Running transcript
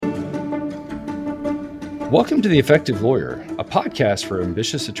Welcome to The Effective Lawyer, a podcast for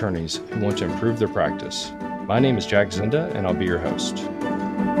ambitious attorneys who want to improve their practice. My name is Jack Zinda, and I'll be your host.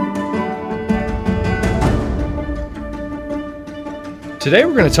 Today,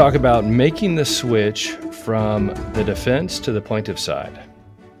 we're going to talk about making the switch from the defense to the plaintiff side.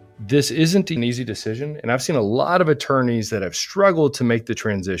 This isn't an easy decision, and I've seen a lot of attorneys that have struggled to make the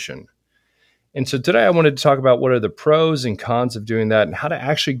transition. And so today I wanted to talk about what are the pros and cons of doing that and how to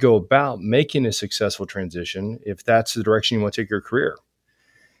actually go about making a successful transition if that's the direction you want to take your career.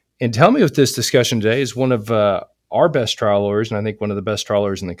 And to help me with this discussion today is one of our best trial lawyers, and I think one of the best trial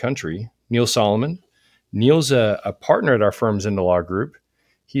lawyers in the country, Neil Solomon. Neil's a partner at our firm Zinda Law Group.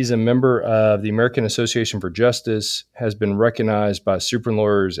 He's a member of the American Association for Justice, has been recognized by Super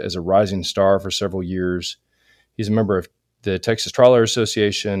Lawyers as a rising star for several years. He's a member of the Texas Trial Lawyer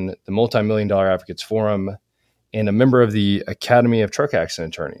Association, the Multi-Million-Dollar Advocates Forum, and a member of the Academy of Truck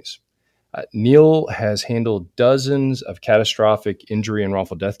Accident Attorneys. Neil has handled dozens of catastrophic injury and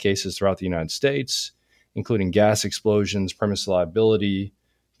wrongful death cases throughout the United States, including gas explosions, premise liability,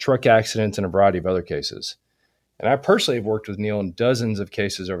 truck accidents, and a variety of other cases. And I personally have worked with Neil in dozens of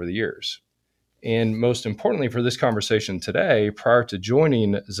cases over the years. And most importantly for this conversation today, prior to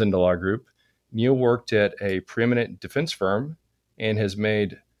joining Zinda Law Group, Neil worked at a preeminent defense firm and has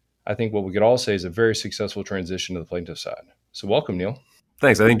made, I think what we could all say is a very successful transition to the plaintiff side. So welcome, Neil.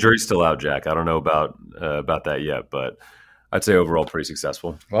 Thanks. I think jury's still out, Jack. I don't know about that yet, but I'd say overall pretty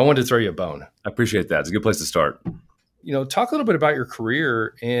successful. Well, I wanted to throw you a bone. I appreciate that. It's a good place to start. Talk a little bit about your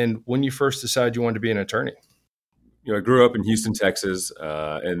career and when you first decided you wanted to be an attorney. I grew up in Houston, Texas,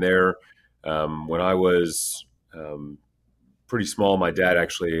 and there, when I was pretty small, my dad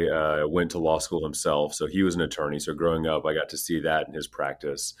actually went to law school himself. So he was an attorney. So growing up, I got to see that in his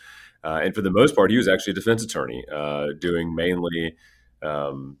practice. And for the most part, he was actually a defense attorney, doing mainly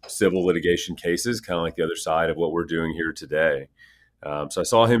civil litigation cases, kind of like the other side of what we're doing here today. So I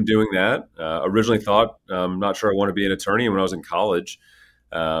saw him doing that. Originally thought, not sure I want to be an attorney. And when I was in college,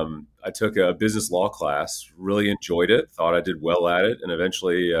 I took a business law class, really enjoyed it, thought I did well at it, and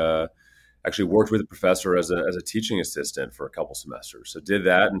eventually actually worked with a professor as a teaching assistant for a couple semesters. So did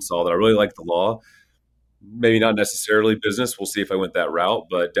that and saw that I really liked the law. Maybe not necessarily business. We'll see if I went that route,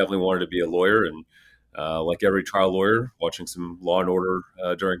 but definitely wanted to be a lawyer. And like every trial lawyer, watching some Law and Order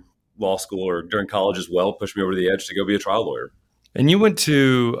during law school or during college as well, pushed me over the edge to go be a trial lawyer. And you went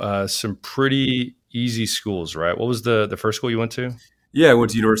to some pretty easy schools, right? What was the first school you went to? Yeah, I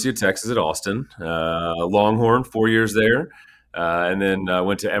went to University of Texas at Austin, Longhorn, 4 years there. And then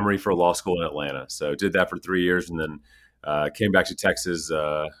went to Emory for law school in Atlanta. So did that for 3 years and then came back to Texas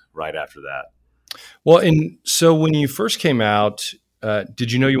right after that. Well, and so when you first came out,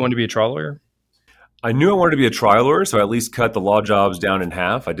 did you know you wanted to be a trial lawyer? I knew I wanted to be a trial lawyer, so I at least cut the law jobs down in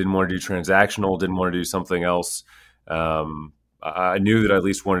half. I didn't want to do transactional, didn't want to do something else. I knew that I at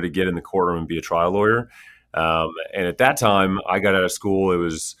least wanted to get in the courtroom and be a trial lawyer. And at that time, I got out of school. It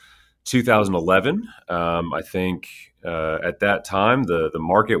was 2011. I think at that time, the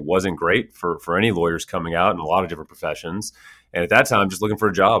market wasn't great for any lawyers coming out in a lot of different professions. And at that time, just looking for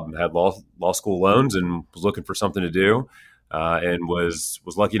a job, had law school loans and was looking for something to do, and was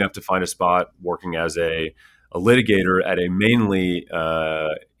lucky enough to find a spot working as a litigator at a mainly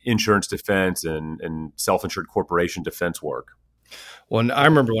insurance defense and self-insured corporation defense work. Well, and I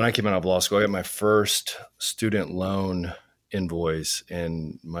remember when I came out of law school, I got my first student loan invoice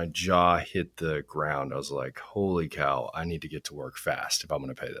and my jaw hit the ground. I was like, holy cow, I need to get to work fast if I'm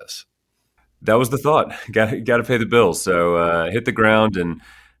going to pay this. That was the thought. Got to pay the bills. So hit the ground, and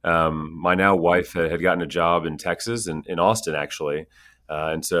my now wife had gotten a job in Texas, in Austin actually.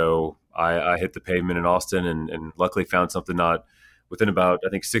 And so I hit the pavement in Austin and luckily found something not within about, I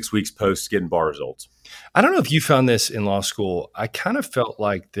think, 6 weeks post getting bar results. I don't know if you found this in law school. I kind of felt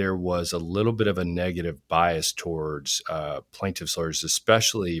like there was a little bit of a negative bias towards plaintiffs lawyers,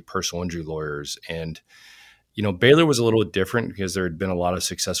 especially personal injury lawyers. And, Baylor was a little different because there had been a lot of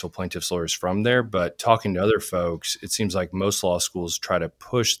successful plaintiffs lawyers from there. But talking to other folks, it seems like most law schools try to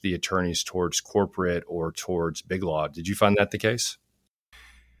push the attorneys towards corporate or towards big law. Did you find that the case?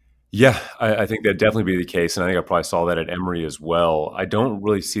 Yeah, I think that'd definitely be the case. And I think I probably saw that at Emory as well. I don't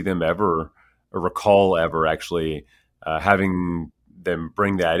really see them ever or recall ever actually having them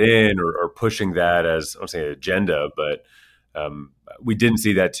bring that in or pushing that as, I don't say agenda, but we didn't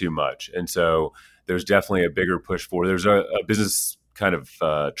see that too much. And so there's definitely a bigger push for, there's a business kind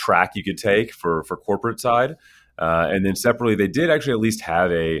of track you could take for corporate side. And then separately, they did actually at least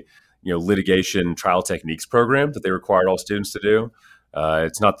have a litigation trial techniques program that they required all students to do.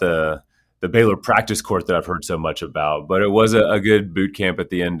 It's not the the Baylor practice court that I've heard so much about. But it was a good boot camp at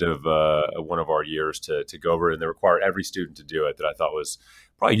the end of one of our years to go over it, and they required every student to do it. That I thought was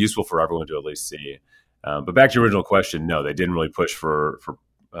probably useful for everyone to at least see. But back to your original question, no, they didn't really push for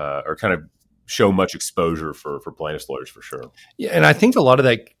or kind of show much exposure for plaintiffs' lawyers for sure. Yeah, and I think a lot of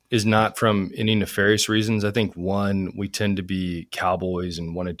that is not from any nefarious reasons. I think one, we tend to be cowboys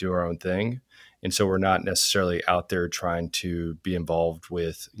and want to do our own thing. And so we're not necessarily out there trying to be involved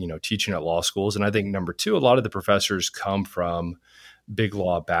with, teaching at law schools. And I think number two, a lot of the professors come from big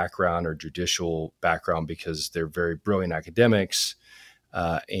law background or judicial background because they're very brilliant academics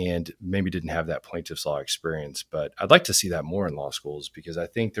and maybe didn't have that plaintiff's law experience. But I'd like to see that more in law schools because I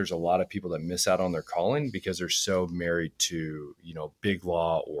think there's a lot of people that miss out on their calling because they're so married to, big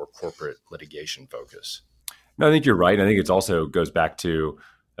law or corporate litigation focus. No, I think you're right. I think it also goes back to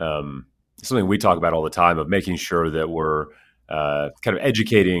something we talk about all the time of making sure that we're kind of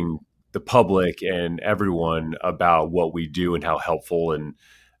educating the public and everyone about what we do and how helpful and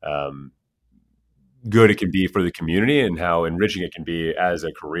good it can be for the community and how enriching it can be as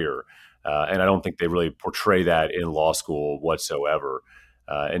a career. And I don't think they really portray that in law school whatsoever.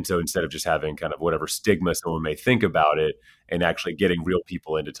 And so instead of just having kind of whatever stigma someone may think about it and actually getting real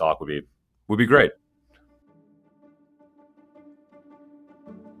people in to talk would be great.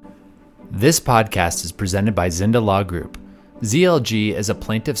 This podcast is presented by Zinda Law Group. ZLG is a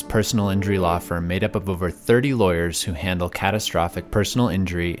plaintiff's personal injury law firm made up of over 30 lawyers who handle catastrophic personal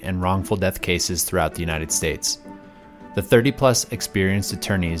injury and wrongful death cases throughout the United States. The 30-plus experienced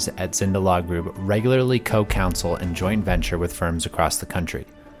attorneys at Zinda Law Group regularly co-counsel and joint venture with firms across the country.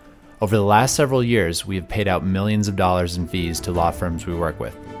 Over the last several years, we have paid out millions of dollars in fees to law firms we work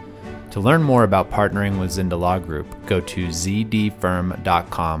with. To learn more about partnering with Zinda Law Group, go to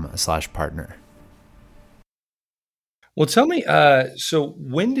zdfirm.com/partner. Well, tell me, so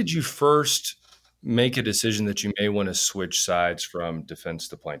when did you first make a decision that you may want to switch sides from defense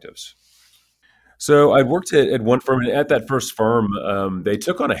to plaintiffs? So I worked at one firm, and at that first firm, they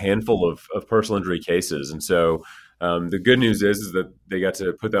took on a handful of personal injury cases. And so the good news is that they got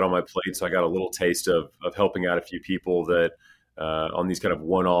to put that on my plate. So I got a little taste of helping out a few people that on these kind of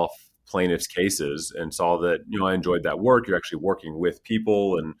one-off plaintiffs' cases, and saw that, I enjoyed that work. You're actually working with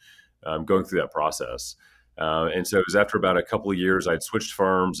people and going through that process. And so it was after about a couple of years, I'd switched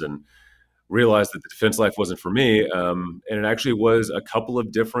firms and realized that the defense life wasn't for me. And it actually was a couple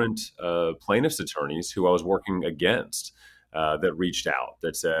of different plaintiffs' attorneys who I was working against that reached out,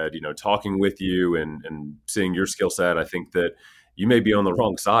 that said, talking with you and seeing your skill set, I think that you may be on the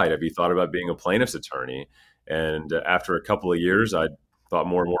wrong side. Have you thought about being a plaintiff's attorney? And after a couple of years, I thought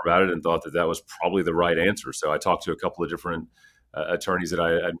more and more about it and thought that was probably the right answer. So I talked to a couple of different attorneys that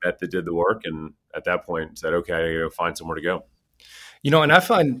I met that did the work, and at that point said, okay, I gotta go find somewhere to go. And I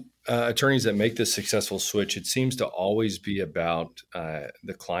find attorneys that make this successful switch, it seems to always be about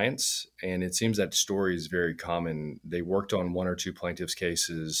the clients. And it seems that story is very common. They worked on one or two plaintiffs'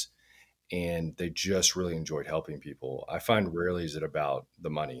 cases and they just really enjoyed helping people. I find rarely is it about the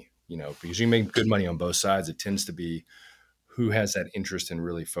money, because you make good money on both sides. It tends to be who has that interest and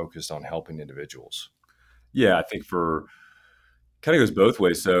really focused on helping individuals. Yeah, I think for kind of goes both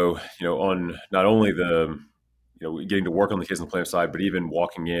ways. So, on not only the, getting to work on the case on the plaintiff side, but even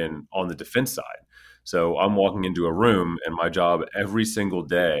walking in on the defense side. So I'm walking into a room, and my job every single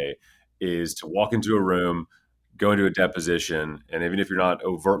day is to walk into a room, go into a deposition, and even if you're not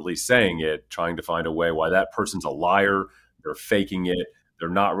overtly saying it, trying to find a way why that person's a liar, they're faking it, they're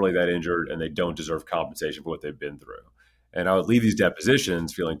not really that injured, and they don't deserve compensation for what they've been through. And I would leave these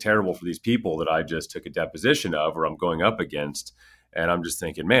depositions feeling terrible for these people that I just took a deposition of or I'm going up against. And I'm just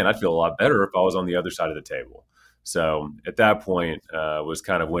thinking, man, I'd feel a lot better if I was on the other side of the table. So at that point was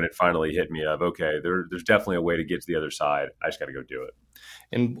kind of when it finally hit me of, okay, there's definitely a way to get to the other side. I just got to go do it.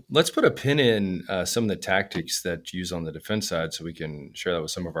 And let's put a pin in some of the tactics that you use on the defense side so we can share that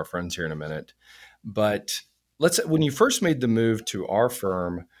with some of our friends here in a minute. But when you first made the move to our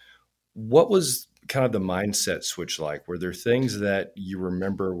firm, what was kind of the mindset switch like? Were there things that you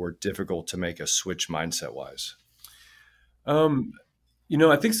remember were difficult to make a switch mindset wise?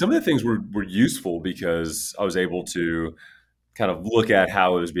 I think some of the things were useful because I was able to kind of look at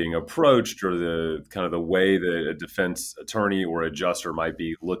how it was being approached or the kind of the way that a defense attorney or adjuster might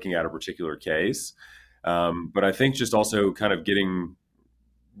be looking at a particular case. But I think just also kind of getting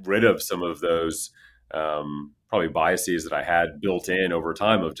rid of some of those probably biases that I had built in over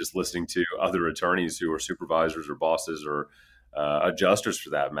time of just listening to other attorneys who are supervisors or bosses or adjusters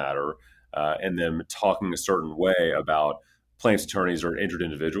for that matter, and them talking a certain way about plaintiffs' attorneys or injured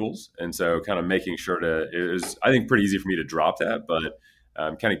individuals. And so kind of making sure it was, I think, pretty easy for me to drop that, but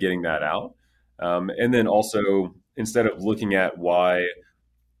kind of getting that out. And then also, instead of looking at why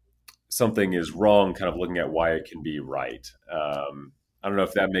something is wrong, kind of looking at why it can be right. I don't know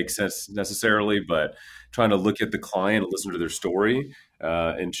if that makes sense necessarily, but trying to look at the client, listen to their story,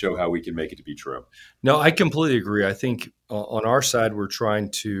 and show how we can make it to be true. No, I completely agree. I think on our side, we're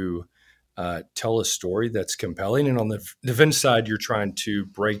trying to tell a story that's compelling. And on the defense side, you're trying to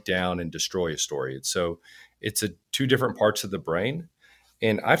break down and destroy a story. So it's two different parts of the brain.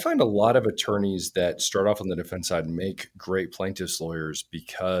 And I find a lot of attorneys that start off on the defense side make great plaintiffs lawyers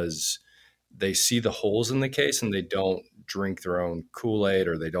because they see the holes in the case and they don't drink their own Kool-Aid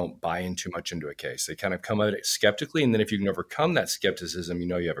or they don't buy in too much into a case. They kind of come at it skeptically. And then if you can overcome that skepticism,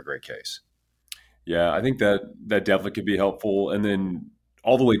 you have a great case. Yeah, I think that definitely could be helpful. And then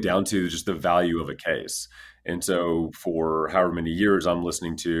all the way down to just the value of a case. And so for however many years I'm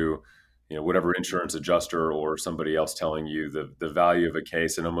listening to, whatever insurance adjuster or somebody else telling you the value of a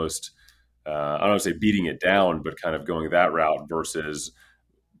case and almost, I don't want to say beating it down, but kind of going that route versus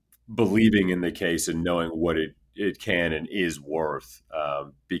believing in the case and knowing what it can and is worth,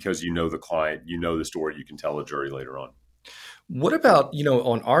 because you know the client, you know the story, you can tell a jury later on. What about,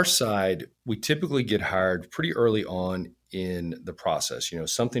 on our side, we typically get hired pretty early on in the process.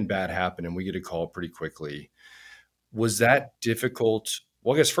 Something bad happened and we get a call pretty quickly. Was that difficult?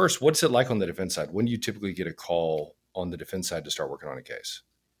 Well, I guess first, what's it like on the defense side? When do you typically get a call on the defense side to start working on a case?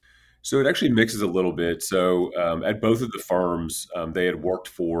 So it actually mixes a little bit. So at both of the firms, they had worked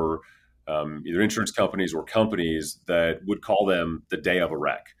for either insurance companies or companies that would call them the day of a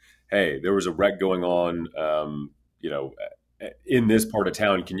wreck. Hey, there was a wreck going on, in this part of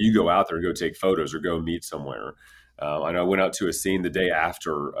town. Can you go out there and go take photos or go meet somewhere? I know I went out to a scene the day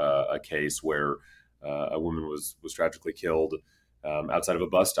after a case where a woman was tragically killed outside of a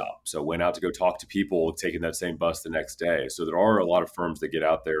bus stop. So went out to go talk to people taking that same bus the next day. So there are a lot of firms that get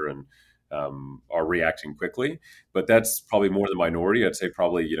out there and are reacting quickly, but that's probably more the minority. I'd say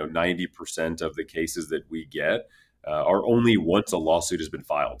probably 90% of the cases that we get are only once a lawsuit has been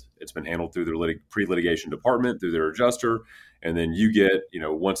filed. It's been handled through their pre-litigation department, through their adjuster, and then you get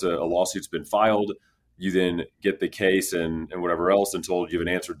once a lawsuit's been filed, you then get the case and whatever else and told you have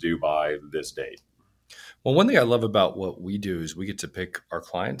an answer due by this date. Well, one thing I love about what we do is we get to pick our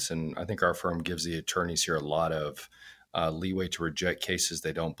clients, and I think our firm gives the attorneys here a lot of leeway to reject cases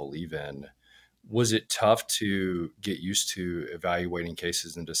they don't believe in. Was it tough to get used to evaluating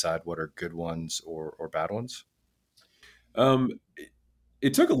cases and decide what are good ones or bad ones?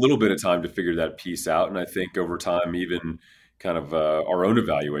 It took a little bit of time to figure that piece out, and I think over time, even kind of our own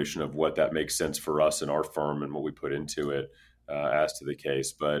evaluation of what that makes sense for us and our firm and what we put into it as to the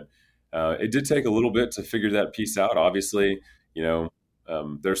case. But it did take a little bit to figure that piece out. Obviously,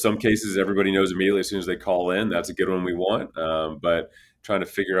 there's some cases everybody knows immediately as soon as they call in. That's a good one we want. But trying to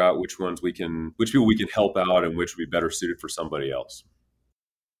figure out which people we can help out and which would be better suited for somebody else.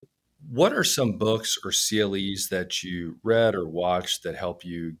 What are some books or CLEs that you read or watched that help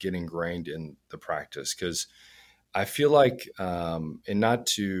you get ingrained in the practice? Because I feel like, and not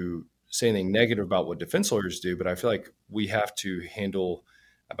to say anything negative about what defense lawyers do, but I feel like we have to handle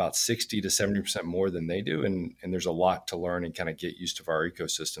about 60 to 70% more than they do. And there's a lot to learn and kind of get used to our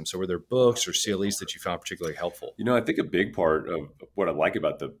ecosystem. So were there books or CLEs that you found particularly helpful? I think a big part of what I like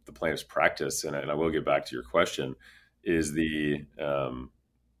about the plaintiff's practice, and I will get back to your question, is the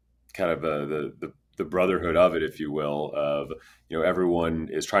kind of the brotherhood of it, if you will, of, everyone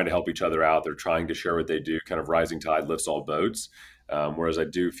is trying to help each other out. They're trying to share what they do, kind of rising tide lifts all boats. Whereas I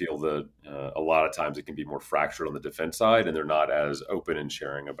do feel that a lot of times it can be more fractured on the defense side and they're not as open in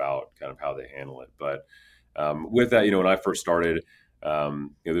sharing about kind of how they handle it. But with that, when I first started,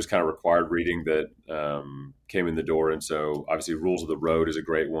 there's kind of required reading that came in the door. And so obviously Rules of the Road is a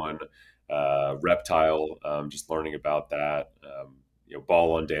great one. Reptile, just learning about that.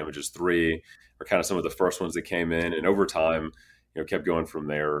 Ball on Damages 3 are kind of some of the first ones that came in. And over time, kept going from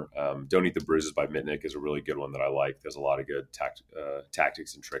there. Don't Eat the Bruises by Mitnick is a really good one that I like. There's a lot of good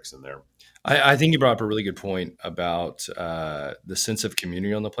tactics and tricks in there. I think you brought up a really good point about the sense of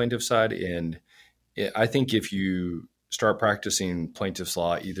community on the plaintiff side. And I think if you start practicing plaintiff's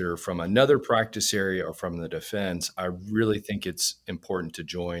law, either from another practice area or from the defense, I really think it's important to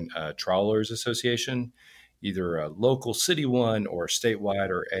join a Trial Lawyers Association, either a local city one or statewide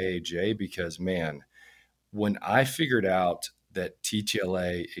or AAJ, because man, when I figured out that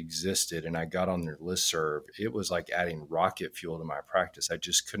TTLA existed and I got on their listserv, it was like adding rocket fuel to my practice. I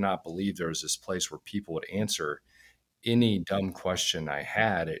just could not believe there was this place where people would answer any dumb question I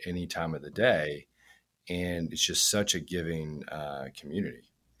had at any time of the day. And it's just such a giving community.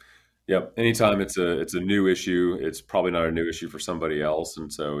 Yep. Anytime it's a new issue, it's probably not a new issue for somebody else,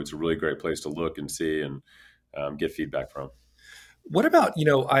 and so it's a really great place to look and see and get feedback from. What about,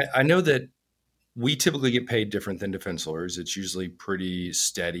 I know that we typically get paid different than defense lawyers. It's usually pretty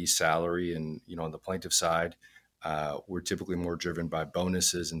steady salary. And, on the plaintiff side, we're typically more driven by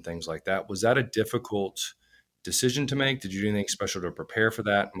bonuses and things like that. Was that a difficult decision to make? Did you do anything special to prepare for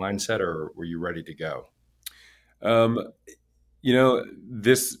that mindset, or were you ready to go? Um,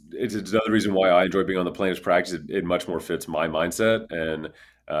 this it's another reason why I enjoy being on the plaintiff's practice. It much more fits my mindset, and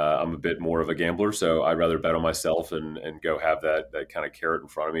I'm a bit more of a gambler, so I'd rather bet on myself and go have that kind of carrot in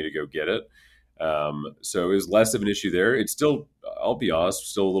front of me to go get it. So it was less of an issue there. It's still, I'll be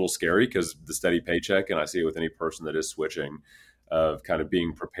honest, still a little scary because the steady paycheck, and I see it with any person that is switching, of kind of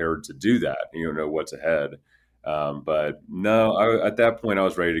being prepared to do that. You don't know what's ahead. But no, at that point, I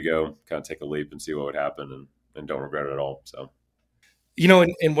was ready to go, kind of take a leap and see what would happen, and don't regret it at all. So.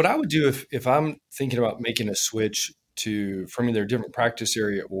 And what I would do if I'm thinking about making a switch from either a different practice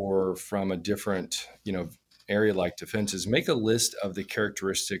area or from a different, area like defense, is make a list of the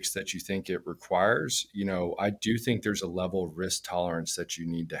characteristics that you think it requires. I do think there's a level of risk tolerance that you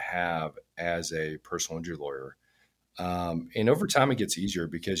need to have as a personal injury lawyer. And over time, it gets easier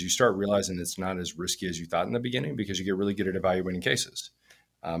because you start realizing it's not as risky as you thought in the beginning because you get really good at evaluating cases.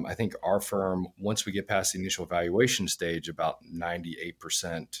 I think our firm, once we get past the initial evaluation stage, about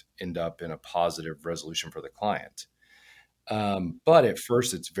 98% end up in a positive resolution for the client. But at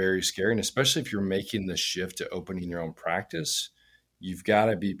first, it's very scary. And especially if you're making the shift to opening your own practice, you've got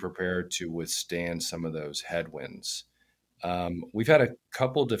to be prepared to withstand some of those headwinds. We've had a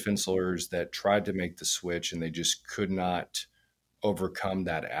couple defense lawyers that tried to make the switch and they just could not overcome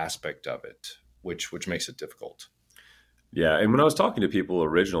that aspect of it, which makes it difficult. Yeah, and when I was talking to people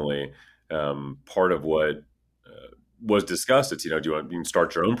originally, part of what was discussed, it's, do you can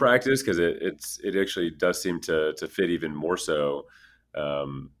start your own practice, because it actually does seem to fit even more so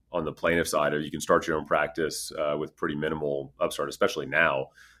on the plaintiff side. Of you can start your own practice with pretty minimal upstart, especially now,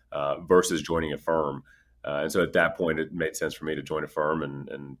 versus joining a firm. And so at that point, it made sense for me to join a firm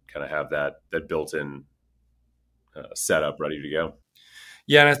and kind of have that built-in setup ready to go.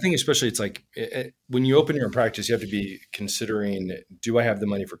 Yeah, and I think especially it's like when you open your own practice, you have to be considering, do I have the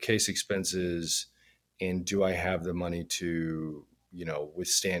money for case expenses, and do I have the money to,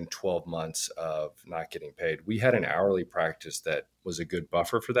 withstand 12 months of not getting paid? We had an hourly practice that was a good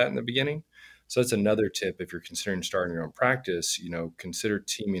buffer for that in the beginning. So that's another tip. If you're considering starting your own practice, consider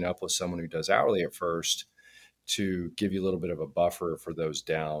teaming up with someone who does hourly at first to give you a little bit of a buffer for those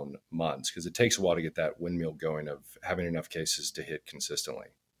down months, because it takes a while to get that windmill going of having enough cases to hit consistently.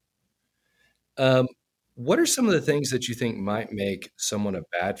 What are some of the things that you think might make someone a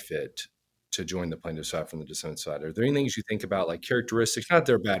bad fit to join the plaintiff side from the defendant side? Are there any things you think about, like characteristics, not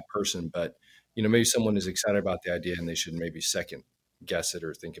they're a bad person, but maybe someone is excited about the idea and they should maybe second guess it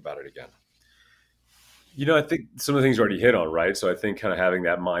or think about it again? I think some of the things you already hit on, right? So I think kind of having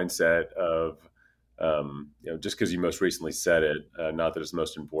that mindset of, just because you most recently said it, not that it's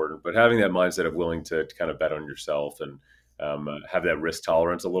most important, but having that mindset of willing to kind of bet on yourself and have that risk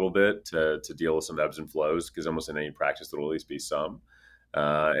tolerance a little bit to deal with some ebbs and flows, because almost in any practice, there will at least be some.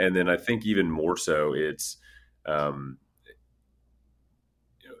 And then I think even more so, it's, I don't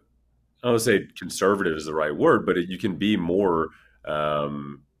want to say conservative is the right word, but you can be more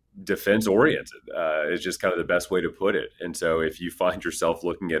defense oriented. Is just kind of the best way to put it. And so if you find yourself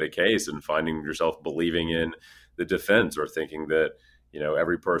looking at a case and finding yourself believing in the defense or thinking that,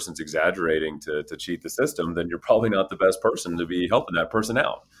 every person's exaggerating to cheat the system, then you're probably not the best person to be helping that person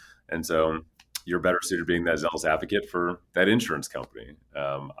out. And so you're better suited being that zealous advocate for that insurance company.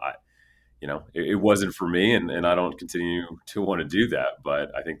 It wasn't for me, and I don't continue to want to do that.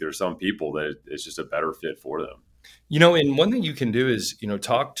 But I think there's some people that it's just a better fit for them. And one thing you can do is,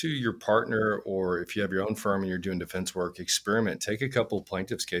 talk to your partner, or if you have your own firm and you're doing defense work, experiment, take a couple of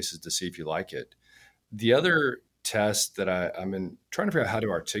plaintiff's cases to see if you like it. The other test that I'm trying to figure out how to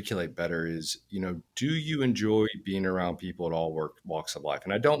articulate better is, do you enjoy being around people at all walks of life?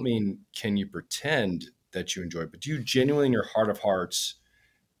 And I don't mean, can you pretend that you enjoy it, but do you genuinely in your heart of hearts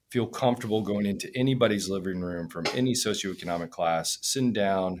feel comfortable going into anybody's living room from any socioeconomic class, sitting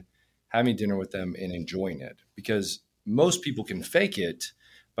down, having dinner with them and enjoying it? Because most people can fake it,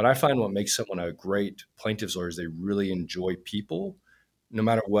 but I find what makes someone a great plaintiff's lawyer is they really enjoy people, no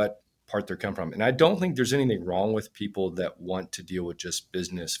matter what part they're come from. And I don't think there's anything wrong with people that want to deal with just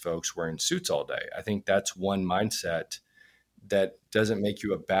business folks wearing suits all day. I think that's one mindset that doesn't make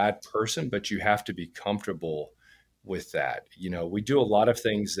you a bad person, but you have to be comfortable with that. We do a lot of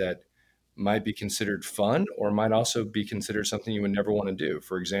things that might be considered fun or might also be considered something you would never want to do.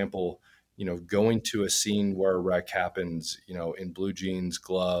 For example, going to a scene where a wreck happens, in blue jeans,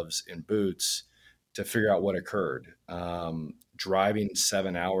 gloves, and boots to figure out what occurred. Driving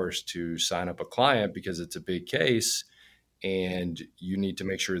 7 hours to sign up a client because it's a big case and you need to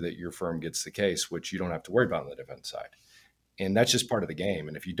make sure that your firm gets the case, which you don't have to worry about on the defense side. And that's just part of the game.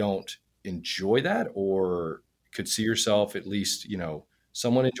 And if you don't enjoy that or could see yourself at least,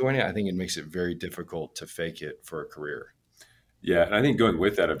 someone enjoying it, I think it makes it very difficult to fake it for a career. Yeah. And I think going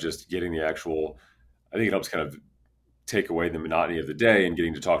with that of just getting I think it helps kind of take away the monotony of the day and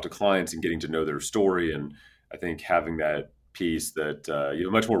getting to talk to clients and getting to know their story. And I think having that piece that you have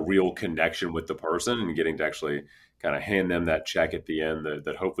a much more real connection with the person and getting to actually kind of hand them that check at the end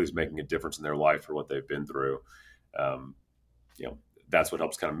that hopefully is making a difference in their life for what they've been through. That's what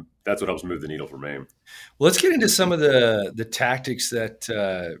helps move the needle for me. Well, let's get into some of the tactics that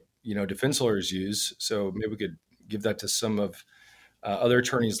defense lawyers use. So maybe we could give that to some of other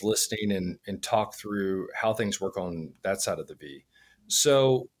attorneys listening and talk through how things work on that side of the V.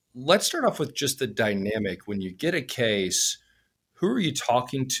 So let's start off with just the dynamic. When you get a case, who are you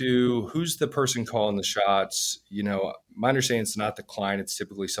talking to? Who's the person calling the shots? My understanding it's not the client, it's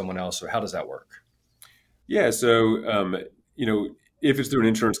typically someone else. So how does that work? Yeah. So, if it's through an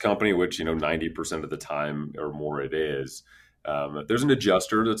insurance company, which, 90% of the time or more it is, there's an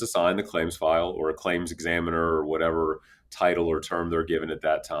adjuster that's assigned the claims file or a claims examiner or whatever title or term they're given at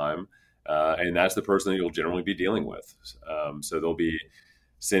that time. And that's the person that you'll generally be dealing with. So they'll be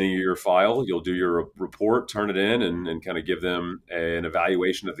sending you your file, you'll do your report, turn it in and kind of give them an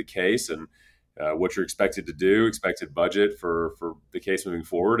evaluation of the case and what you're expected to do, expected budget for the case moving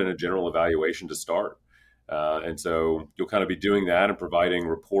forward, and a general evaluation to start. And so you'll kind of be doing that and providing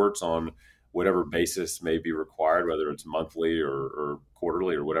reports on whatever basis may be required, whether it's monthly or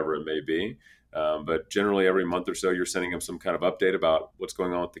quarterly or whatever it may be. But generally every month or so, you're sending them some kind of update about what's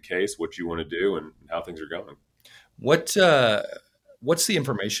going on with the case, what you want to do, and how things are going. What's the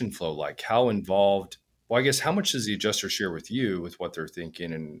information flow like? How involved? Well, I guess how much does the adjuster share with you with what they're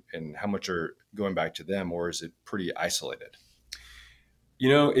thinking and how much are going back to them, or is it pretty isolated?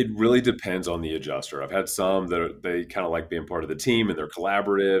 It really depends on the adjuster. I've had some that they kind of like being part of the team and they're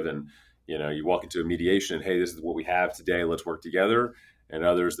collaborative and, you walk into a mediation and, hey, this is what we have today. Let's work together. And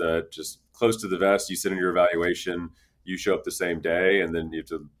others that just close to the vest, you sit in your evaluation, you show up the same day, and then you have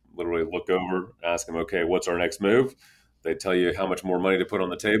to literally look over, ask them, okay, what's our next move? They tell you how much more money to put on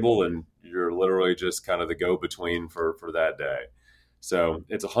the table, and you're literally just kind of the go-between for that day. So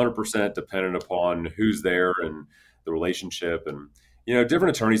it's 100% dependent upon who's there and the relationship. And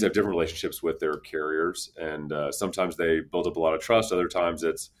different attorneys have different relationships with their carriers, and sometimes they build up a lot of trust. Other times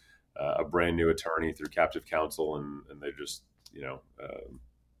it's a brand new attorney through captive counsel, and they're just,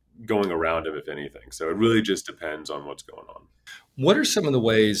 going around him, if anything. So it really just depends on what's going on. What are some of the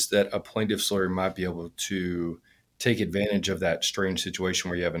ways that a plaintiff's lawyer might be able to take advantage of that strange situation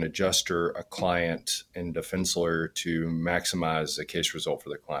where you have an adjuster, a client, and defense lawyer to maximize the case result for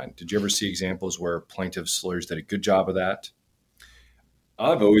the client? Did you ever see examples where plaintiff's lawyers did a good job of that?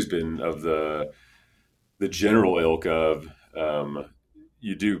 I've always been of the general ilk of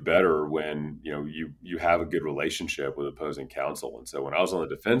you do better when you have a good relationship with opposing counsel. And so when I was on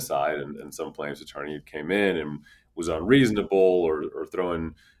the defense side and some plaintiff's attorney came in and was unreasonable or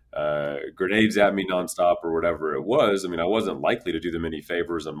throwing grenades at me nonstop or whatever it was, I wasn't likely to do them any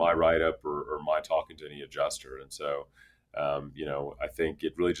favors on my write-up or my talking to any adjuster. And so I think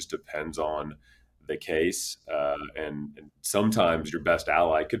it really just depends on the case. And sometimes your best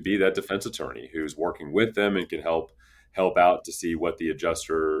ally could be that defense attorney who's working with them and can help out to see what the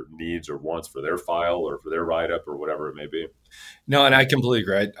adjuster needs or wants for their file or for their write-up or whatever it may be. No, and I completely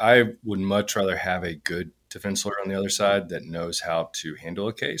agree. I would much rather have a good defense lawyer on the other side that knows how to handle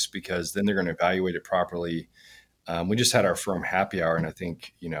a case, because then they're going to evaluate it properly. We just had our firm happy hour, and I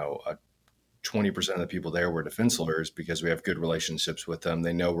think, 20% of the people there were defense lawyers because we have good relationships with them.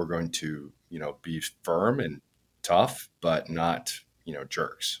 They know we're going to, be firm and tough, but not,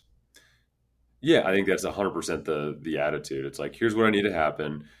 jerks. Yeah, I think that's 100% the attitude. It's like, here's what I need to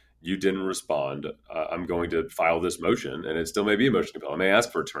happen. You didn't respond. I'm going to file this motion, and it still may be a motion to compel. I may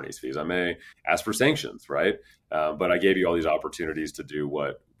ask for attorney's fees. I may ask for sanctions, right? But I gave you all these opportunities to do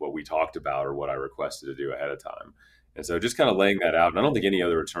what we talked about or what I requested to do ahead of time. And so just kind of laying that out. And I don't think any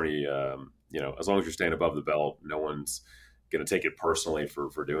other attorney, as long as you're staying above the belt, no one's going to take it personally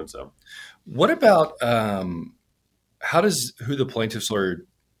for doing so. What about how does who the plaintiff's lawyer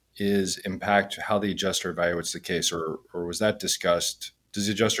is impact how the adjuster evaluates the case, or was that discussed? Does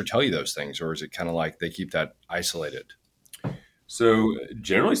the adjuster tell you those things, or is it kind of like they keep that isolated? So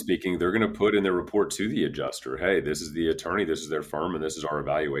generally speaking, they're going to put in their report to the adjuster, hey, this is the attorney, this is their firm, and this is our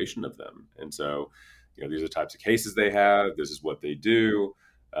evaluation of them. And so, these are the types of cases they have. This is what they do.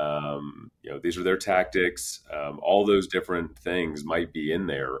 These are their tactics. All those different things might be in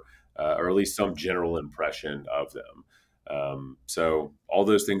there, or at least some general impression of them. So all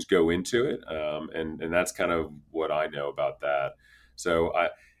those things go into it. And that's kind of what I know about that. So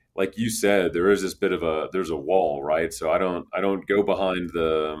like you said, there is this bit of there's a wall, right? So I don't go behind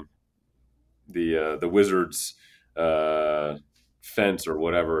the Wizards fence or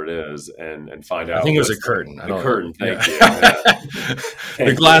whatever it is and find out. I think it was a curtain. The curtain, thank you.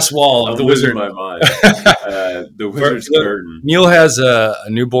 The glass wall of the Wizard. My mind. The Wizard's curtain. Neil has a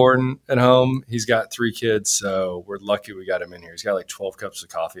newborn at home. He's got 3 kids, so we're lucky we got him in here. He's got like 12 cups of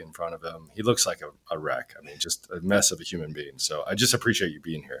coffee in front of him. He looks like a wreck. I mean, just a mess of a human being. So I just appreciate you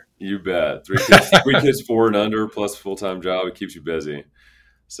being here. You bet. 3 kids 4 and under plus full-time job. It keeps you busy.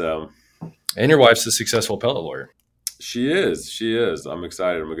 So, and your wife's a successful appellate lawyer. She is. I'm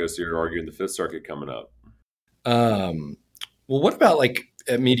excited. I'm going to go see her argue in the Fifth Circuit coming up. Well, what about like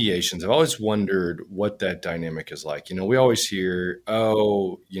at mediations? I've always wondered what that dynamic is like. We always hear,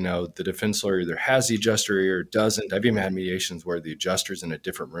 the defense lawyer either has the adjuster or doesn't. I've even had mediations where the adjuster's in a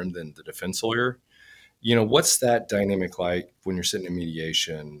different room than the defense lawyer. What's that dynamic like when you're sitting in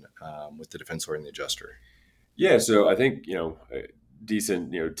mediation with the defense lawyer and the adjuster? Yeah, so I think,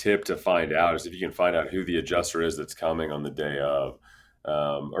 decent tip to find out is if you can find out who the adjuster is that's coming on the day of,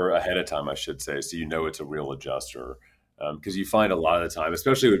 or ahead of time, I should say, so it's a real adjuster. Because you find a lot of the time,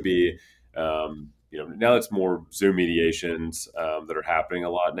 especially would be, now it's more Zoom mediations that are happening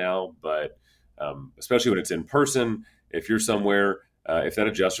a lot now, but especially when it's in person, if you're somewhere, if that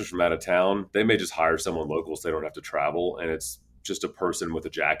adjuster's from out of town, they may just hire someone local so they don't have to travel, and it's just a person with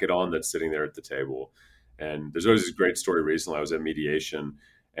a jacket on that's sitting there at the table. And there's always this great story recently. I was at mediation,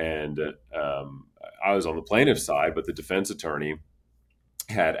 and I was on the plaintiff side, but the defense attorney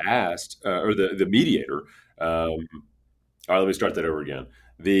had asked, or the mediator. All right, let me start that over again.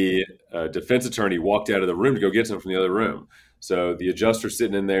 The defense attorney walked out of the room to go get someone from the other room. So the adjuster's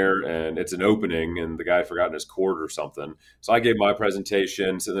sitting in there, and it's an opening, and the guy had forgotten his cord or something. So I gave my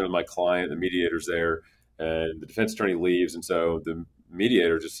presentation, sitting there with my client, the mediator's there, and the defense attorney leaves. And so the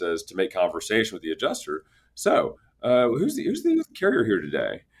mediator just says to make conversation with the adjuster. So who's the carrier here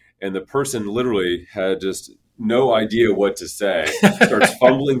today? And the person literally had just no idea what to say, starts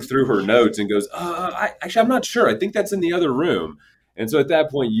fumbling through her notes and goes, I'm not sure. I think that's in the other room. And so at that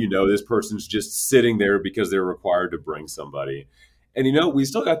point, this person's just sitting there because they're required to bring somebody. And, we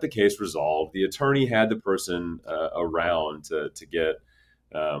still got the case resolved. The attorney had the person around to get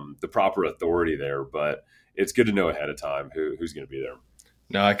the proper authority there. But it's good to know ahead of time who's going to be there.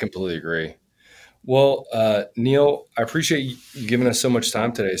 No, I completely agree. Well, Neil, I appreciate you giving us so much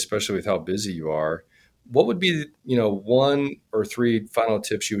time today, especially with how busy you are. What would be, 1 or 3 final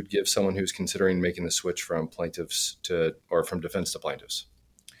tips you would give someone who's considering making the switch from plaintiffs or from defense to plaintiffs?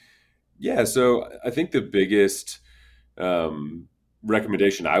 Yeah, so I think the biggest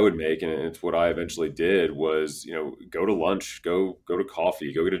recommendation I would make, and it's what I eventually did, was, go to lunch, go to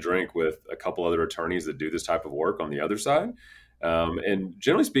coffee, go get a drink with a couple other attorneys that do this type of work on the other side. And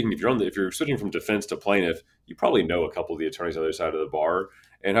generally speaking, if you're switching from defense to plaintiff, you probably know a couple of the attorneys on the other side of the bar,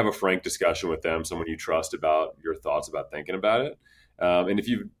 and have a frank discussion with them, someone you trust about your thoughts about thinking about it. And if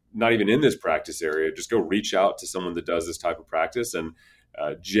you're not even in this practice area, just go reach out to someone that does this type of practice. And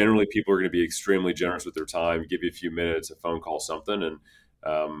generally, people are going to be extremely generous with their time, give you a few minutes, a phone call, something, and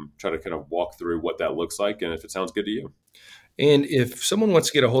try to kind of walk through what that looks like and if it sounds good to you. And if someone wants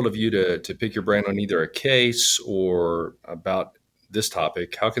to get a hold of you to pick your brain on either a case or about this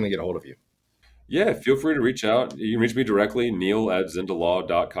topic, how can they get a hold of you? Yeah, feel free to reach out. You can reach me directly,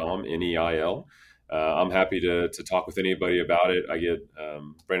 neil@zindalaw.com, Neil. I'm happy to talk with anybody about it. I get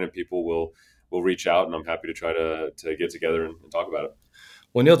Brandon people will reach out, and I'm happy to try to get together and talk about it.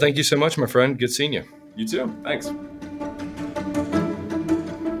 Well, Neil, thank you so much, my friend. Good seeing you. You too. Thanks.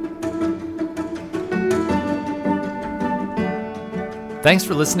 Thanks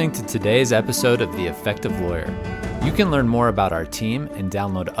for listening to today's episode of The Effective Lawyer. You can learn more about our team and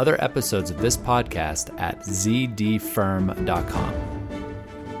download other episodes of this podcast at zdfirm.com.